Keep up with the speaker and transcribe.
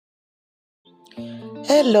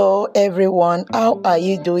Hello everyone, how are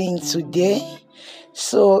you doing today?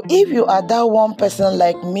 So if you are that one person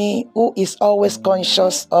like me who is always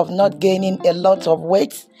conscious of not gaining a lot of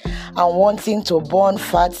weight and wanting to burn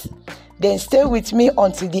fat, then stay with me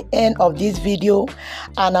until the end of this video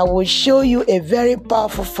and I will show you a very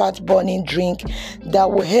powerful fat burning drink that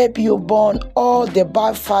will help you burn all the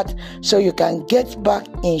bad fat so you can get back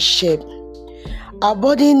in shape. Our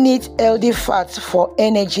body needs healthy fats for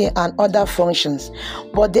energy and other functions,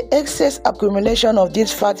 but the excess accumulation of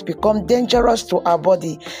these fats becomes dangerous to our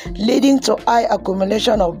body, leading to high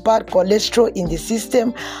accumulation of bad cholesterol in the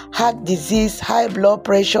system, heart disease, high blood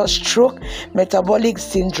pressure, stroke, metabolic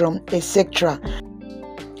syndrome, etc.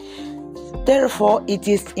 Therefore, it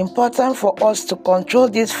is important for us to control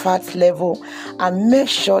this fat level and make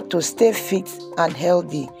sure to stay fit and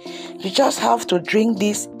healthy. You just have to drink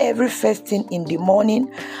this every first thing in the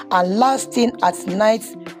morning and last thing at night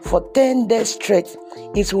for 10 days straight.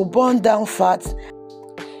 It will burn down fat,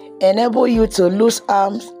 enable you to lose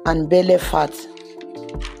arms and belly fat.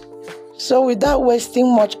 So without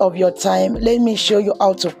wasting much of your time, let me show you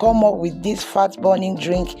how to come up with this fat burning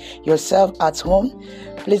drink yourself at home.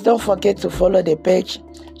 Please don't forget to follow the page,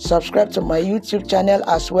 subscribe to my YouTube channel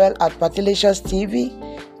as well at Parsley TV.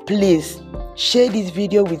 Please share this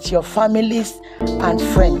video with your families and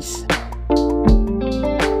friends.